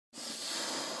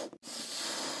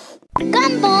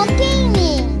Gumball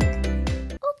Gaming!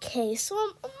 Okay, so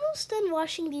I'm almost done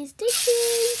washing these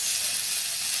dishes.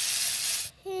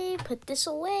 Okay, put this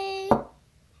away.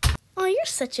 Oh, you're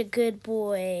such a good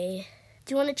boy.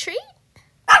 Do you want a treat?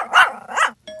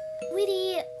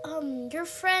 Sweetie, your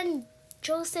friend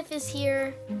Joseph is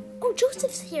here. Oh,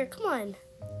 Joseph's here. Come on.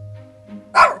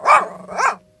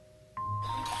 Hi,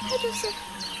 Joseph.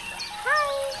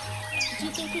 Hi. Do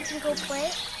you think we can go play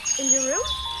in your room?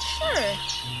 Sure.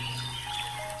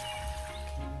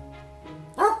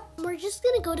 We're just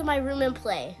gonna go to my room and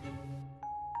play.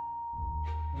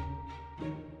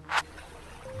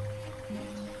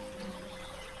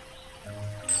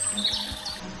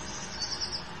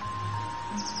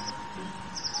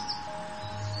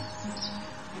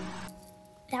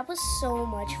 That was so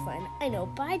much fun. I know.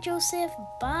 Bye, Joseph.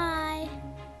 Bye.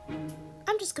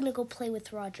 I'm just gonna go play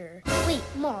with Roger. Wait,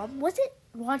 Mom, wasn't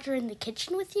Roger in the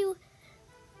kitchen with you?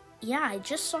 Yeah, I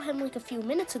just saw him like a few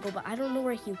minutes ago, but I don't know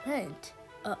where he went.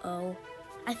 Uh-oh.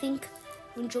 I think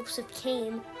when Joseph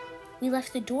came, we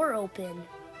left the door open.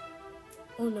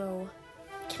 Oh no.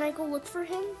 Can I go look for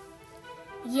him?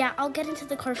 Yeah, I'll get into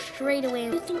the car straight away.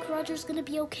 Do you think Roger's gonna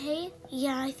be okay?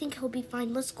 Yeah, I think he'll be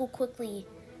fine. Let's go quickly.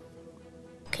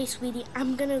 Okay, sweetie,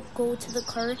 I'm gonna go to the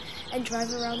car and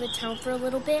drive around the town for a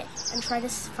little bit and try to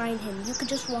find him. You could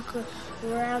just walk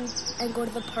around and go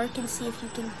to the park and see if you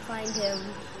can find him.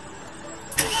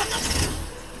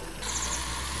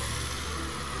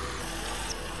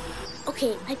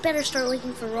 Okay, I better start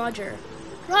looking for Roger.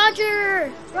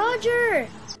 Roger! Roger!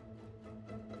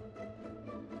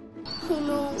 Oh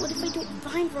no, what if I don't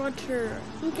find Roger?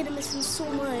 I'm gonna miss him so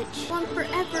much. Gone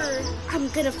forever. I'm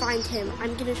gonna find him.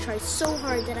 I'm gonna try so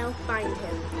hard that I'll find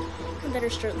him. I better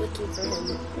start looking for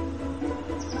him.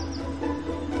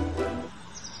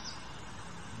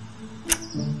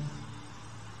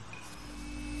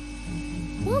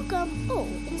 Welcome. Oh,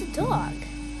 it's a dog.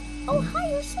 Oh, hi,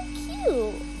 you're so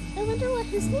cute. I wonder what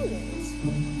his name is.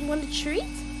 You want a treat?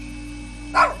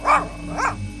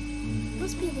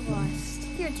 Must be lost.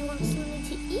 Here, do you want something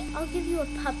to eat? I'll give you a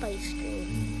pup ice cream.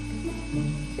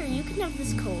 Here, you can have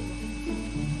this cone.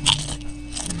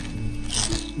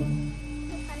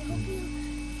 I hope you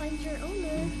find your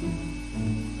owner.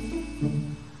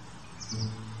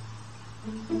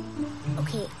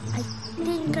 Okay, I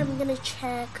think I'm gonna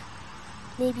check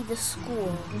maybe the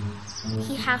school.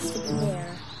 He has to be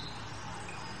there.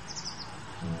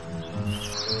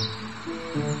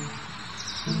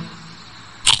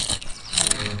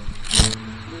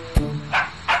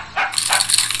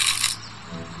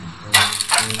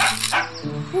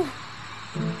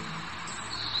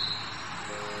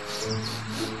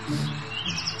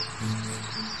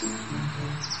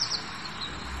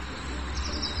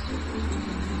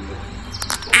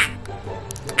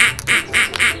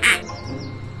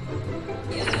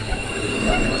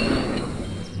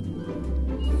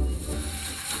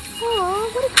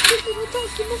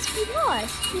 You must be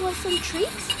lost. You want some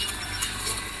treats?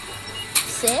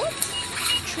 Sit?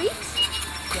 Treats?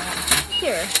 Yeah.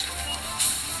 Here.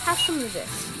 Have some of this.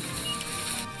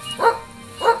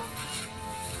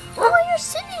 Oh, you're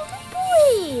sitting. Good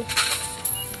boy.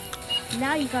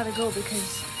 Now you gotta go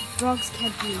because dogs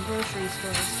can't be in grocery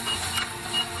stores.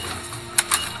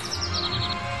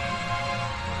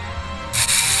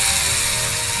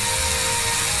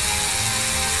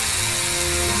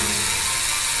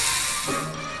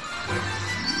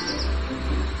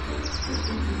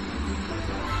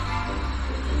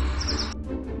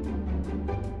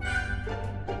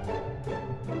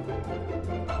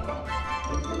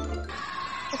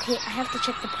 Okay, I have to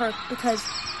check the park because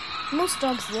most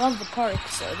dogs love the park,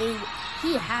 so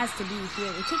he has to be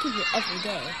here. They take him here every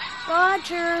day.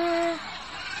 Roger!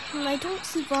 I don't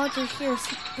see Roger here,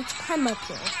 so let's climb up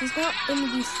here. He's not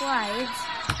in these slides.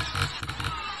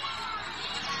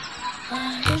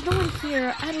 There's no one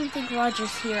here. I don't think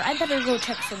Roger's here. I better go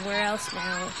check somewhere else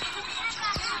now.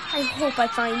 I hope I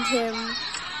find him.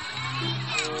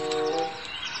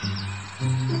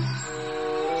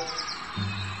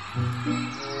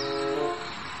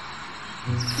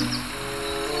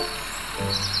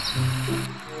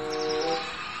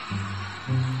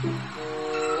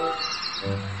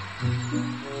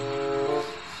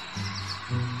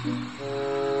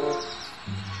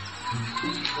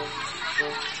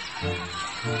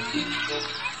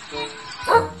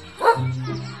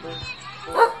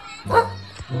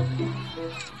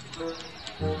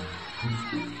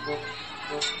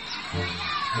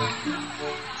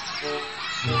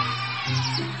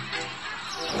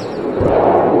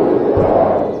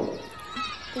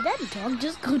 Did that dog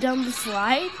just go down the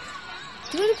slide?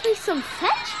 Do you want to play some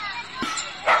fetch?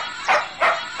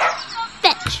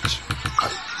 Fetch!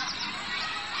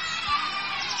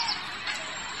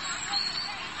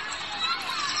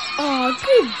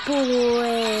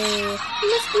 boy. He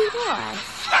must be lost.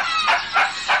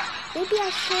 Maybe I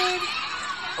should...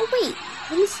 Oh, wait.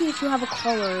 Let me see if you have a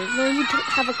collar. No, you don't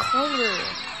have a collar.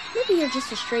 Maybe you're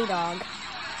just a stray dog.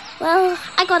 Well,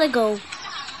 I gotta go.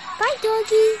 Bye,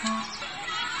 doggy.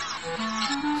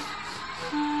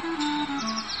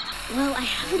 Well, I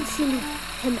haven't seen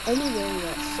him anywhere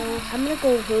yet, so I'm gonna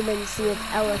go home and see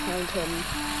if Ella found him.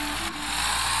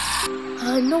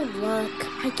 No luck.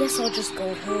 I guess I'll just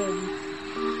go home.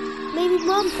 Maybe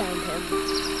Mom found him.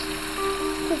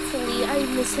 Hopefully, I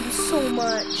miss him so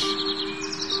much.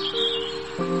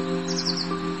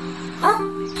 Huh?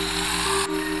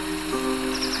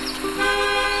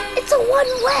 It's a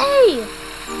one-way!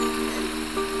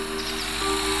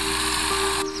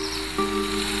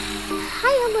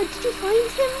 Hi, Ella. Did you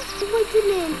find him? Oh, I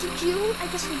didn't. Did you? I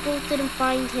guess we both didn't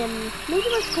find him. Maybe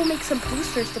let's go make some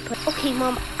posters to put. Okay,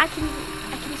 Mom. I can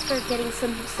start getting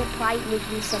some supply,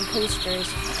 making some posters.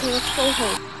 Okay, let's go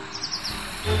home.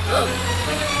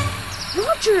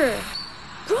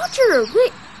 Roger!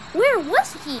 Wait, where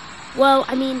was he? Well,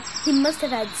 I mean, he must have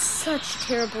had such a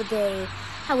terrible day.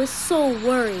 I was so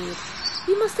worried.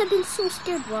 You must have been so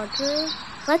scared, Roger.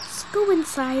 Let's go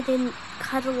inside and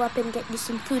cuddle up and get you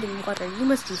some food and water. You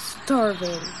must be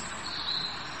starving.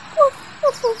 Woof,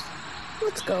 woof, woof.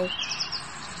 Let's go.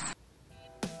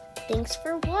 Thanks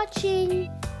for watching.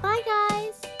 Bye,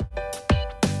 guys.